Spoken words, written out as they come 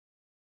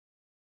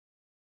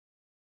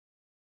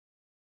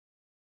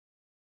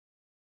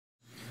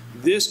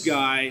This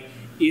guy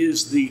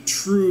is the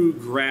true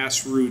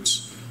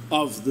grassroots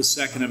of the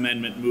Second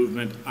Amendment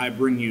movement. I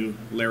bring you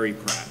Larry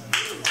Pratt.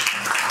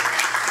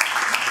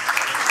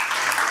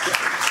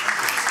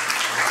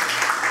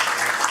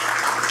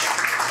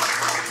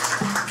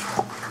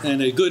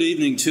 And a good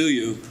evening to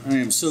you. I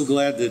am so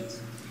glad that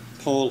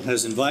Paul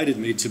has invited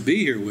me to be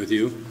here with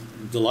you.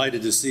 I'm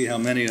delighted to see how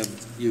many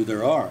of you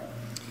there are.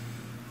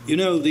 You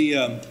know,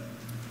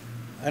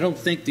 I don't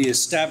think the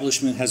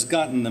establishment has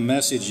gotten the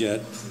message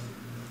yet,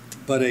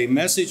 but a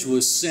message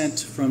was sent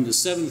from the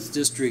 7th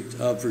District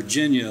of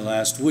Virginia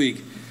last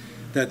week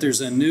that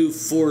there's a new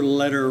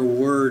 4-letter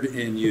word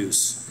in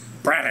use.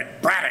 Brat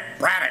it, brat it,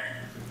 brat it.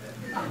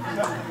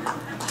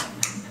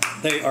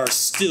 They are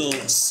still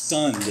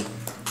stunned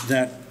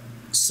that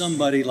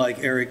somebody like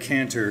Eric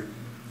Cantor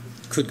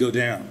could go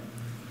down.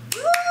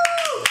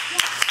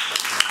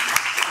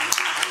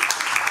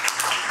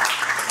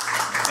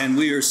 And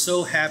we are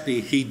so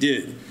happy he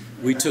did.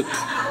 We took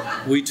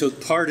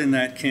part in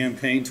that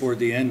campaign toward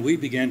the end. We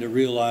began to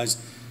realize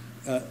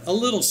a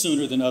little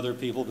sooner than other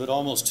people, but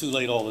almost too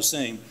late all the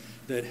same,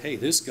 that, hey,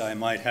 this guy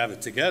might have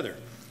it together.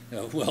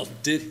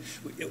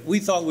 We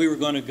thought we were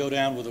going to go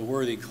down with a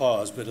worthy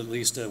cause, but at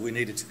least we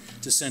needed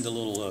to send a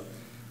little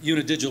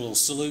unidigital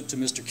salute to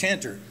Mr.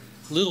 Cantor.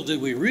 Little did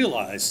we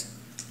realize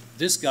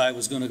this guy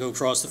was going to go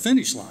across the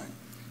finish line.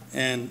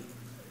 And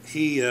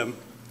he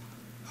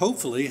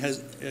hopefully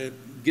has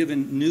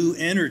given new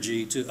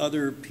energy to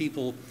other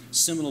people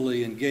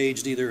similarly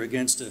engaged either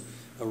against a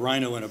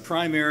rhino in a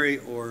primary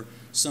or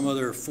some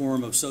other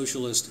form of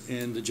socialist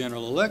in the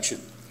general election.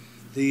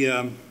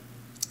 The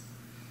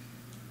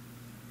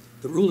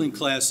ruling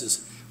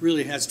class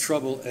really has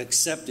trouble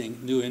accepting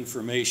new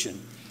information.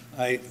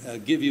 I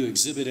give you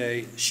Exhibit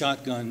A,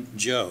 Shotgun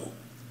Joe.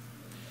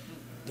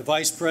 The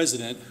vice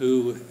president,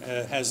 who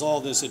has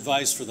all this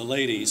advice for the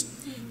ladies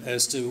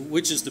as to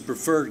which is the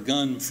preferred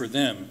gun for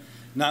them,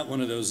 not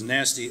one of those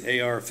nasty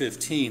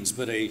AR-15s,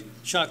 but a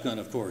shotgun,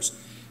 of course.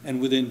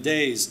 And within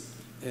days,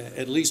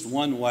 at least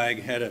one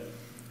wag had a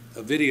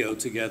video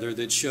together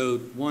that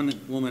showed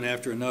one woman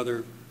after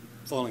another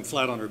falling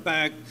flat on her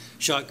back,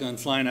 shotgun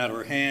flying out of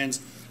her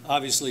hands,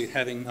 obviously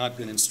having not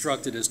been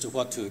instructed as to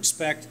what to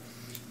expect.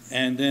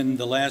 And then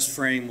the last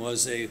frame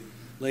was a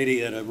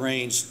lady at a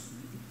range,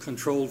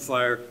 controlled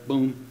fire,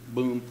 boom,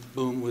 boom,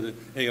 boom, with an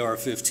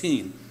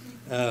AR-15.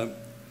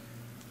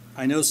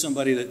 I know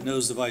somebody that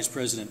knows the vice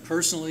president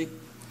personally.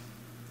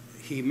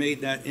 He made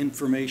that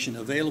information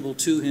available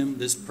to him.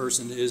 This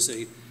person is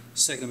a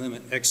Second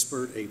Amendment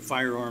expert, a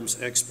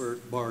firearms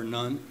expert, bar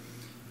none.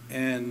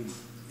 And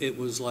it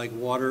was like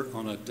water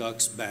on a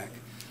duck's back.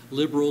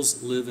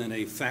 Liberals live in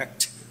a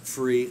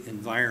fact-free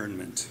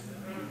environment.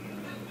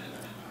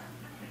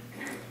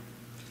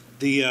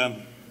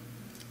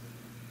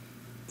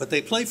 But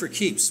they play for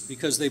keeps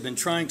because they've been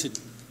trying to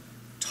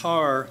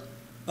tar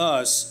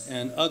us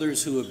and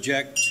others who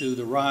object to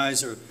the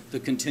rise or the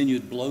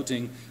continued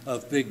bloating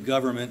of big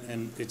government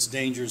and its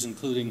dangers,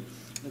 including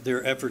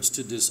their efforts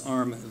to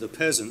disarm the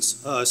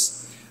peasants,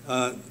 us.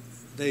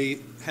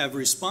 They have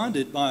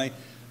responded by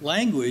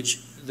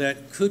language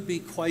that could be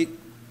quite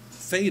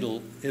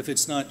fatal if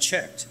it's not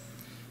checked,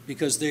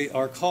 because they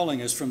are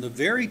calling us from the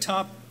very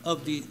top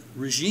of the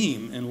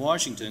regime in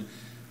Washington.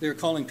 They're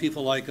calling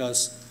people like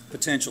us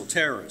potential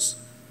terrorists,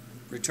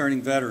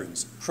 returning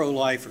veterans,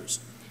 pro-lifers.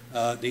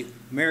 The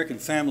American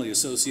Family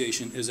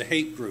Association is a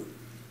hate group.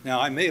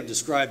 Now, I may have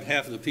described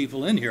half of the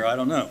people in here, I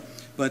don't know,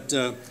 but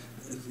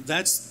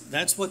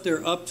that's what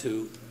they're up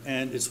to,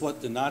 and it's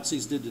what the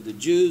Nazis did to the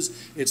Jews,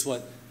 it's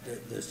what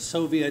the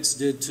Soviets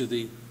did to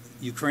the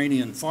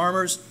Ukrainian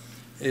farmers,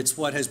 it's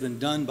what has been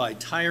done by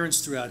tyrants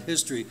throughout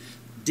history: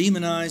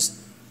 demonize,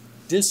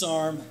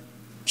 disarm,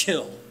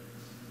 kill.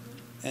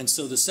 And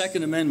so the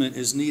Second Amendment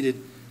is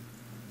needed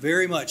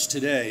very much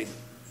today,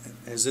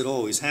 as it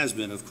always has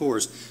been, of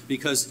course,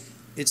 because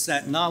it's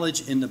that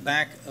knowledge in the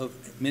back of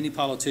many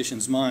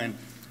politicians' mind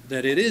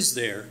that it is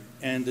there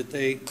and that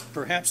they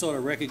perhaps ought to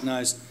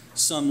recognize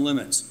some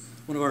limits.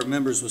 One of our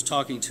members was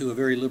talking to a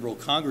very liberal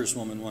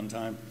congresswoman one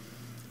time,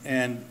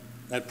 and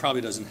that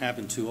probably doesn't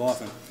happen too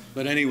often.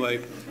 But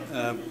anyway,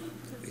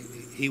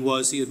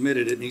 he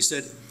admitted it, and he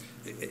said,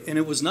 and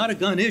it was not a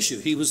gun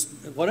issue. He was,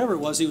 whatever it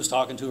was, he was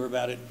talking to her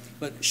about it,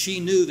 but she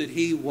knew that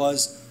he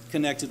was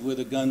connected with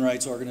a gun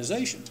rights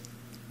organization.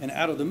 And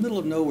out of the middle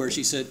of nowhere,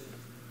 she said,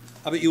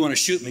 I bet you want to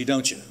shoot me,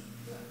 don't you?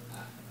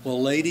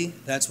 Well, lady,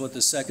 that's what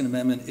the Second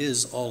Amendment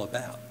is all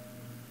about.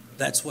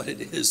 That's what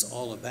it is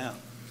all about.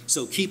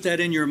 So keep that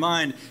in your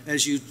mind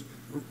as you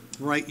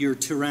write your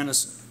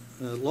tyrannous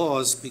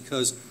laws,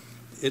 because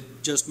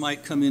it just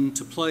might come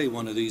into play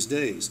one of these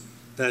days.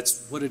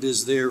 That's what it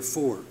is there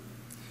for.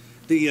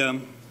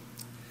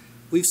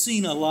 We've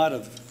seen a lot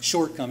of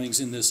shortcomings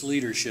in this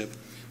leadership,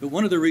 but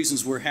one of the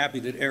reasons we're happy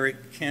that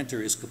Eric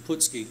Cantor is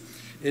Kaputsky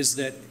is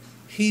that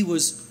he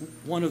was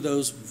one of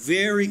those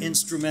very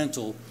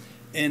instrumental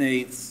in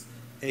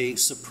a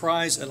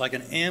surprise, like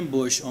an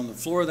ambush on the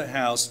floor of the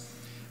House.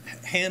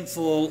 A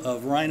handful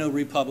of rhino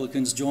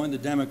Republicans joined the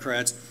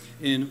Democrats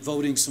in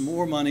voting some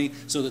more money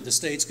so that the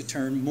states could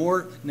turn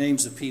more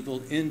names of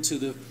people into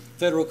the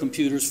federal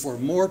computers for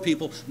more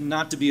people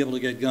not to be able to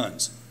get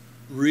guns.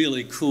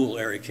 Really cool,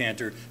 Eric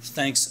Cantor.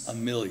 Thanks a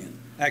million.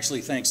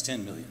 Actually, thanks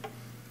 10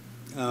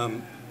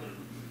 million.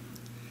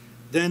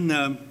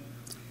 Then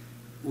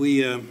we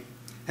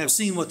have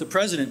seen what the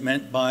president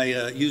meant by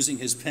using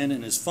his pen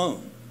and his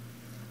phone.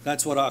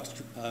 That's what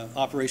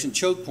Operation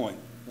Choke Point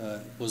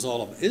is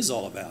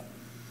all about.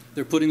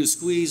 They're putting the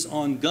squeeze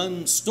on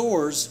gun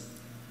stores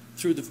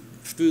through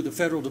the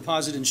Federal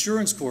Deposit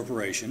Insurance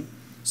Corporation,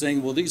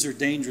 saying, well, these are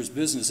dangerous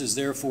businesses,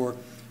 therefore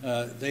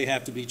they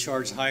have to be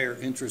charged higher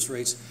interest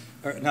rates,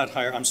 or not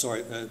higher, I'm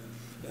sorry,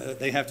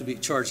 they have to be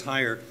charged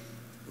higher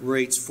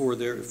rates for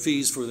their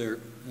fees for their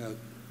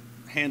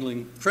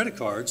handling credit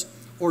cards,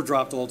 or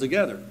dropped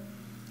altogether.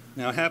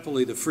 Now,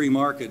 happily, the free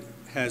market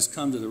has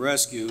come to the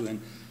rescue,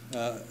 and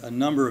a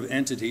number of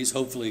entities,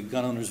 hopefully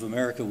Gun Owners of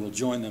America will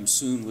join them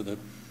soon with a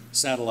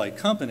satellite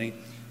company,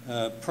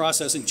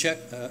 processing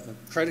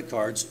credit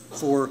cards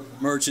for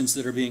merchants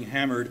that are being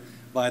hammered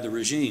by the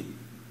regime.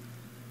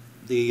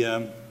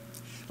 I'd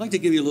like to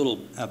give you a little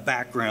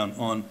background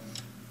on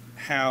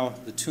how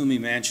the Toomey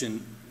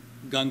Manchin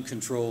gun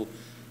control,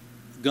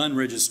 gun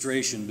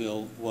registration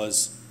bill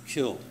was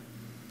killed.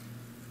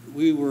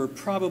 We were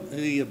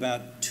probably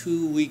about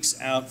 2 weeks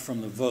out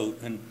from the vote,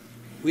 and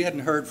we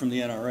hadn't heard from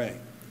the NRA.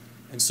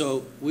 And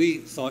so we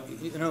thought,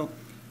 you know,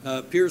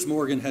 Piers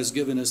Morgan has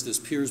given us this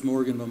Piers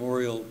Morgan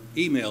Memorial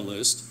email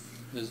list.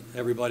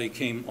 Everybody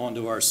came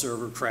onto our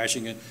server,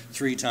 crashing it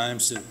 3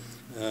 times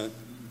to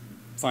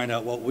find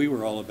out what we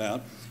were all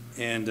about.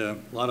 And a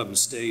lot of them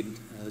stayed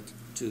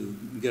to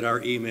get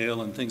our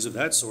email and things of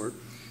that sort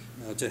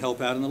to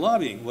help out in the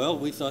lobbying. Well,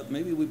 we thought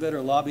maybe we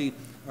better lobby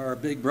our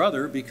big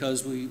brother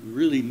because we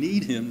really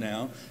need him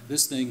now.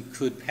 This thing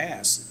could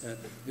pass.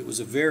 It was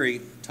a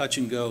very touch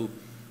and go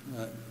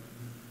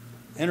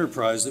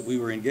enterprise that we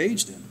were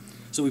engaged in.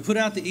 So we put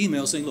out the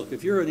email saying, look,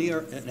 if you're an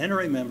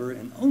NRA member,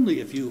 and only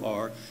if you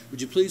are,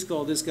 would you please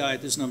call this guy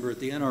at this number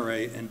at the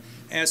NRA and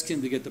ask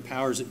him to get the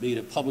powers that be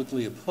to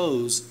publicly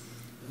oppose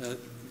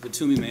the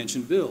Toomey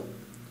Manchin bill.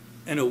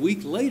 And a week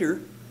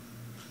later,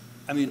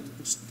 I mean,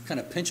 just kind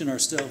of pinching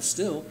ourselves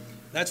still,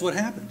 that's what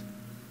happened.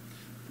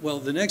 Well,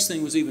 the next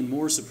thing was even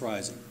more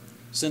surprising.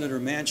 Senator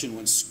Manchin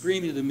went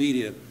screaming to the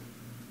media,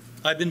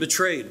 I've been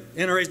betrayed.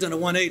 NRA's done a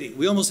 180.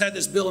 We almost had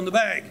this bill in the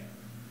bag.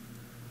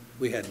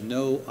 We had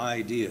no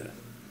idea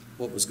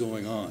what was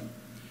going on.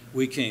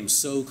 We came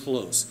so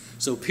close.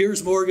 So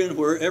Piers Morgan,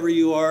 wherever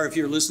you are, if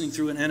you're listening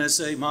through an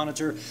NSA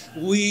monitor,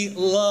 we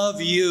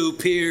love you,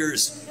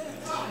 Piers.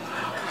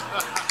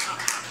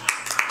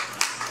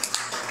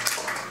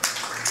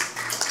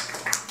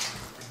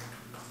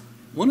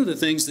 One of the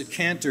things that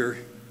Cantor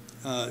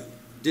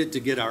did to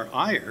get our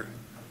ire,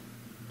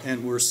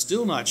 and we're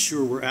still not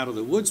sure we're out of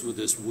the woods with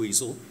this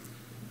weasel,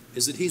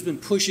 is that he's been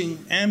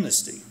pushing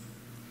amnesty.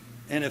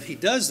 And if he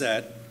does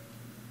that,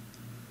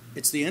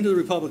 it's the end of the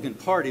Republican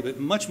Party, but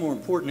much more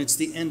important, it's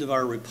the end of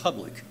our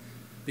republic.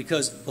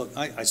 Because, look,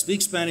 I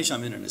speak Spanish,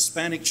 I'm in an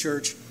Hispanic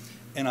church,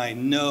 and I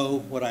know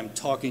what I'm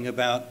talking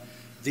about.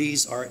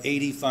 These are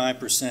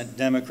 85%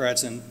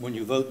 Democrats, and when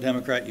you vote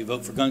Democrat, you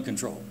vote for gun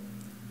control.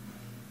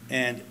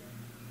 And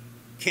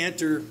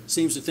Cantor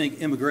seems to think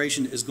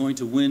immigration is going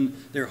to win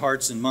their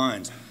hearts and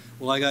minds.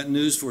 Well, I got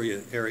news for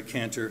you, Eric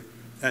Cantor.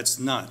 That's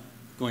not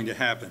going to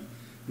happen.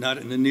 Not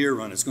in the near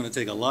run. It's going to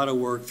take a lot of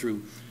work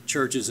through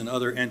churches and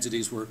other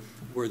entities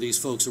where these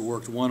folks are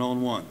worked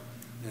one-on-one.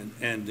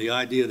 And the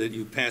idea that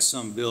you pass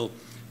some bill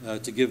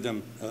to give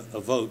them a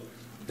vote,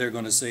 they're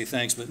going to say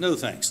thanks, but no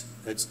thanks.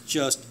 It's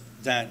just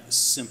that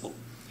simple.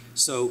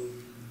 So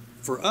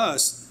for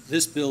us,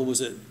 this bill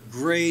was a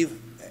grave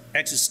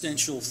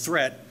existential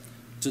threat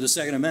to the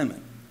Second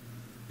Amendment,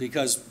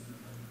 because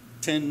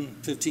 10,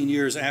 15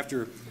 years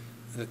after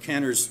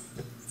Cantor's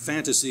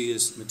fantasy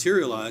is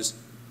materialized,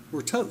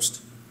 we're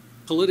toast.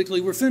 Politically,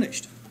 we're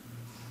finished.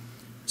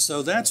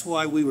 So that's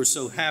why we were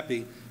so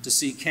happy to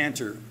see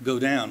Cantor go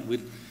down. We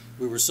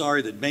were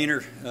sorry that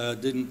Boehner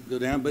didn't go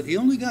down, but he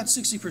only got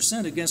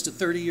 60% against a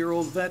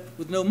 30-year-old vet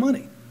with no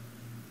money.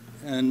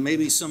 And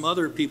maybe some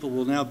other people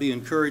will now be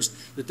encouraged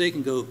that they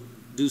can go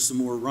do some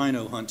more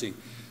rhino hunting.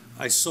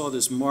 I saw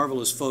this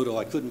marvelous photo.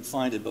 I couldn't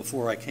find it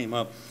before I came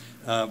up,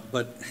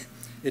 but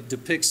it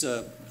depicts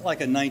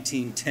like a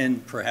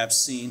 1910 perhaps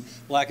scene,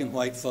 black and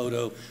white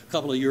photo, a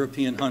couple of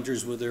European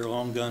hunters with their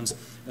long guns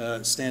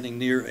standing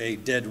near a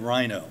dead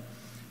rhino.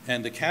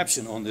 And the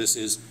caption on this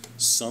is,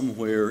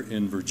 "Somewhere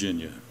in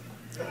Virginia."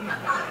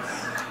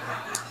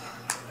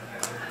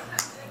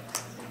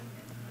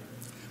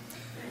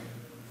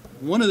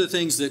 One of the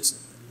things that's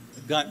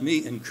got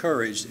me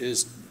encouraged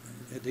is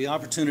the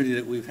opportunity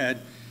that we've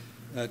had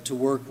to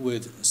work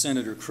with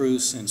Senator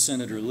Cruz and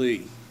Senator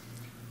Lee.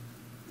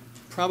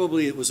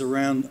 Probably it was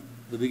around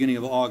the beginning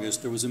of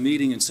August, there was a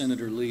meeting in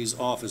Senator Lee's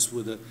office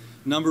with a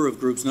number of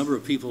groups, number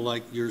of people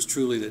like yours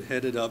truly that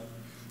headed up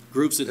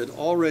groups that had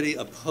already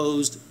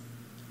opposed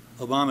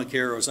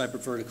Obamacare, or as I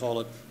prefer to call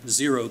it,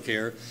 zero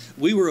care.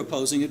 We were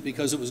opposing it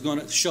because it was going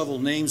to shovel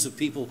names of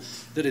people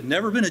that had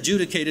never been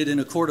adjudicated in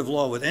a court of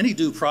law with any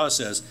due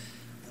process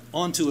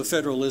onto a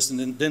federal list,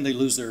 and then they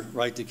lose their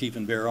right to keep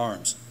and bear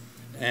arms.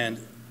 And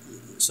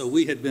so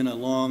we had been a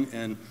long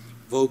and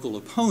vocal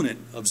opponent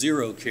of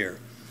zero care,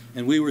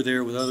 and we were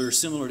there with other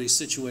similarly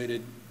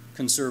situated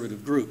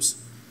conservative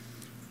groups.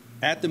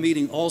 At the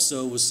meeting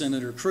also was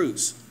Senator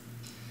Cruz.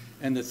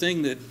 And the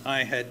thing that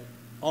I had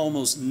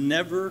almost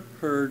never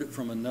heard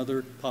from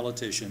another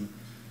politician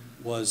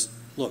was,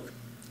 look,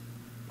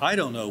 I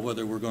don't know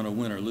whether we're going to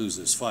win or lose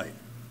this fight,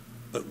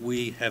 but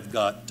we have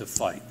got to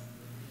fight.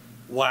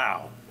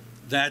 Wow.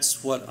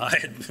 That's what I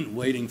had been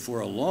waiting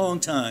for a long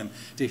time,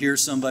 to hear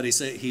somebody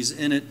say he's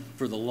in it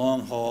for the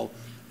long haul.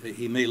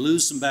 He may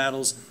lose some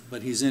battles,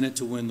 but he's in it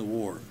to win the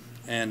war.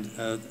 And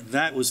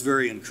that was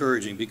very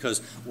encouraging,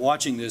 because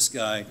watching this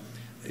guy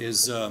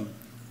is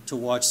to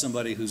watch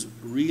somebody who's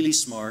really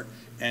smart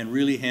and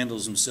really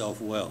handles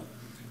himself well.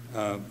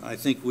 I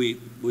think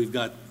we've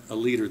got a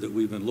leader that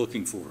we've been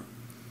looking for.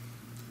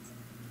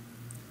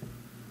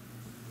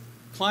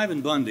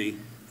 Clive Bundy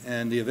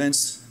and the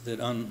events that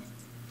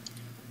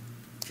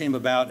came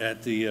about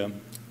at the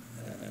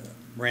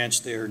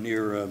ranch there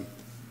near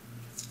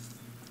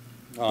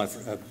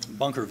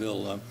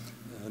Bunkerville,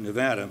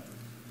 Nevada,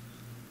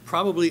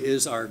 probably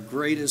is our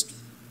greatest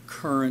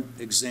current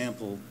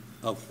example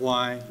of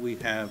why we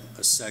have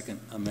a Second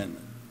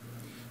Amendment.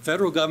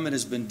 Federal government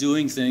has been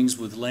doing things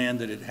with land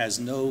that it has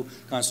no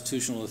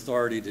constitutional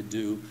authority to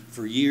do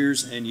for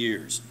years and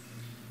years.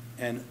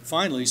 And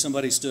finally,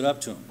 somebody stood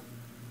up to him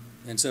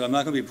and said, I'm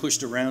not going to be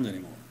pushed around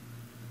anymore.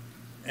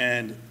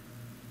 And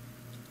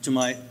to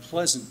my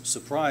pleasant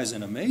surprise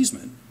and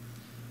amazement,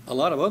 a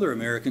lot of other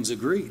Americans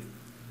agreed.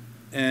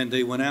 And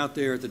they went out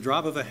there at the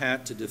drop of a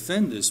hat to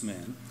defend this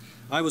man.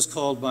 I was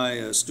called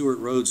by Stuart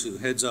Rhodes, who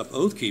heads up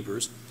Oath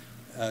Keepers,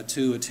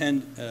 to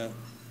attend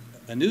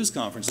a news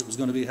conference that was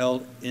going to be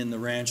held in the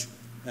ranch,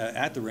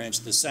 at the ranch,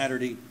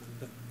 the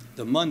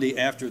Monday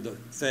after the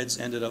feds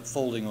ended up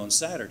folding on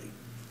Saturday.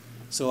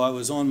 So I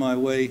was on my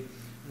way,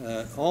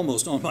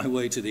 almost on my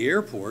way to the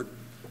airport,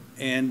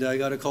 and I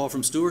got a call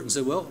from Stuart and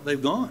said, well,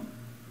 they've gone.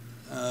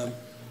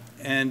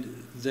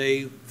 And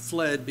they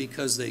fled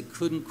because they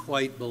couldn't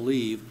quite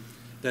believe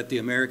that the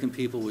American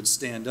people would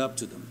stand up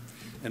to them.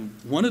 And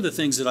one of the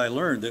things that I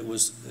learned that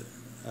was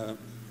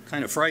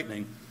kind of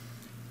frightening,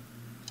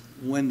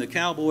 when the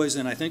cowboys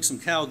and I think some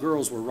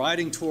cowgirls were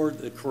riding toward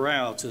the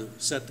corral to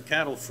set the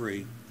cattle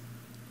free,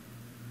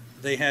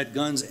 they had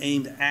guns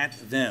aimed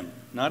at them,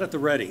 not at the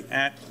ready,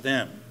 at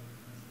them.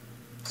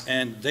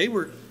 And they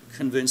were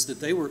convinced that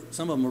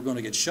some of them were going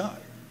to get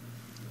shot.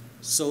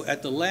 So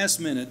at the last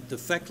minute, the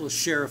feckless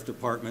sheriff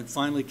department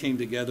finally came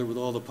together with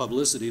all the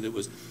publicity that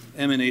was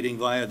emanating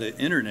via the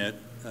internet,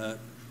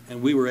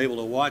 and we were able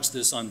to watch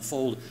this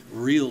unfold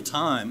real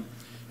time.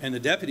 And the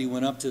deputy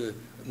went up to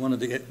one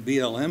of the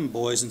BLM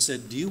boys and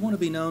said, do you want to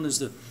be known as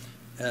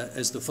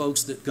the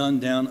folks that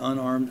gunned down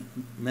unarmed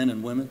men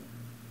and women?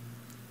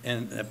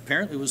 And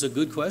apparently it was a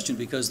good question,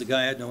 because the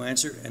guy had no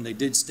answer, and they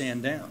did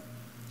stand down.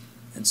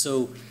 And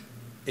so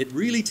it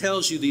really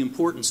tells you the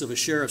importance of a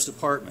sheriff's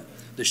department.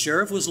 The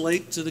sheriff was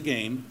late to the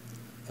game,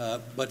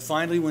 but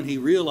finally when he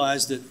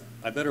realized that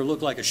I better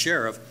look like a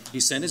sheriff,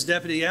 he sent his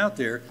deputy out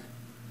there,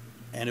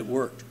 and it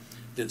worked.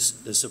 The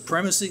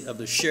supremacy of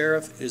the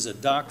sheriff is a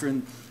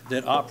doctrine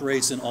that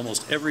operates in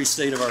almost every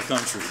state of our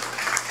country.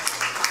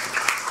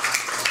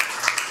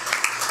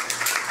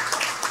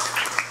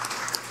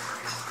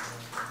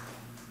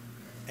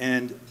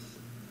 And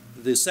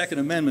the Second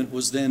Amendment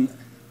was then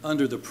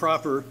under the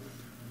proper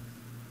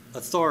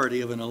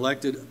authority of an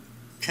elected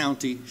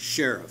county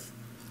sheriff.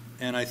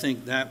 And I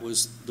think that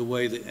was the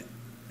way the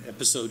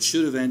episode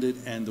should have ended,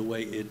 and the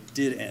way it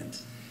did end.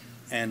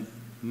 And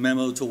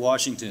memo to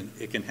Washington,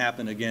 it can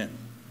happen again.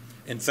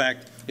 In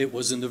fact, it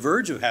was on the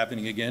verge of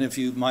happening again. If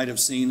you might have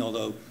seen,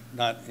 although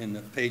not in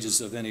the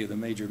pages of any of the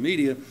major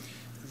media,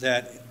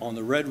 that on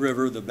the Red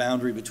River, the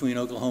boundary between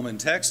Oklahoma and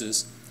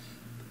Texas,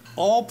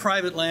 all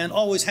private land,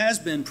 always has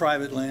been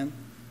private land.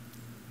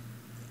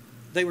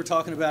 They were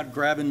talking about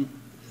grabbing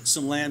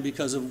some land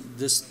because of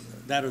this,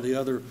 that, or the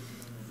other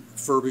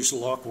furbished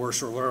law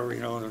course or whatever,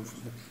 you know,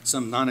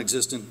 some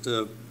non-existent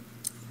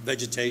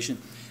vegetation.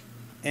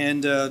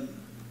 And the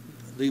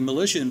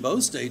militia in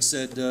both states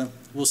said,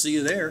 we'll see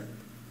you there.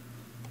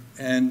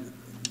 And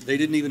they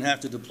didn't even have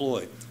to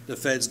deploy. The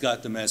feds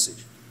got the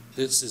message.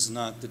 This is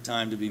not the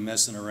time to be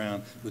messing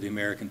around with the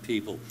American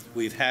people.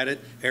 We've had it,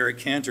 Eric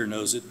Cantor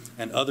knows it,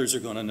 and others are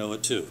going to know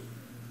it too.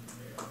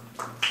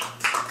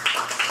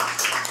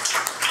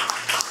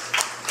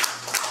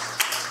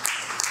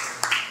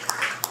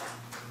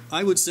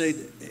 I would say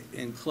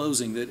in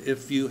closing that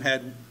if you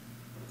had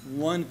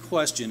one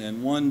question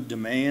and one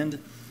demand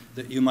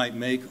that you might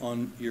make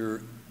on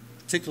your,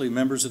 particularly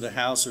members of the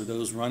House or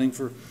those running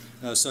for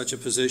such a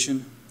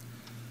position,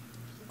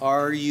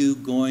 are you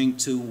going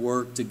to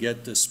work to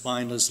get the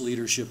spineless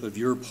leadership of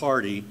your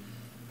party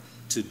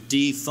to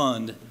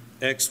defund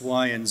X,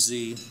 Y, and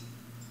Z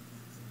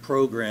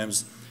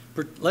programs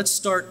Let's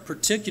start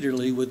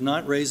particularly with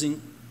not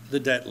raising the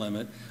debt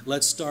limit.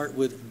 Let's start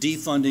with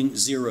defunding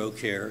zero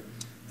care,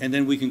 and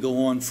then we can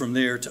go on from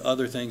there to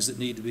other things that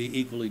need to be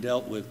equally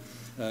dealt with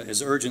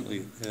as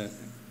urgently.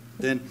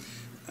 Then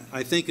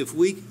I think if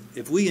we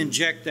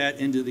inject that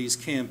into these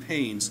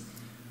campaigns,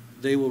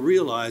 they will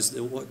realize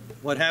that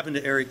what happened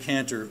to Eric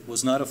Cantor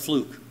was not a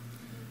fluke.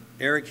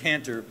 Eric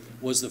Cantor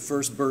was the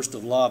first burst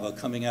of lava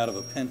coming out of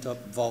a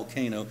pent-up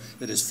volcano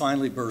that has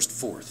finally burst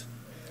forth.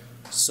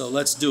 So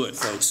let's do it,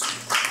 folks.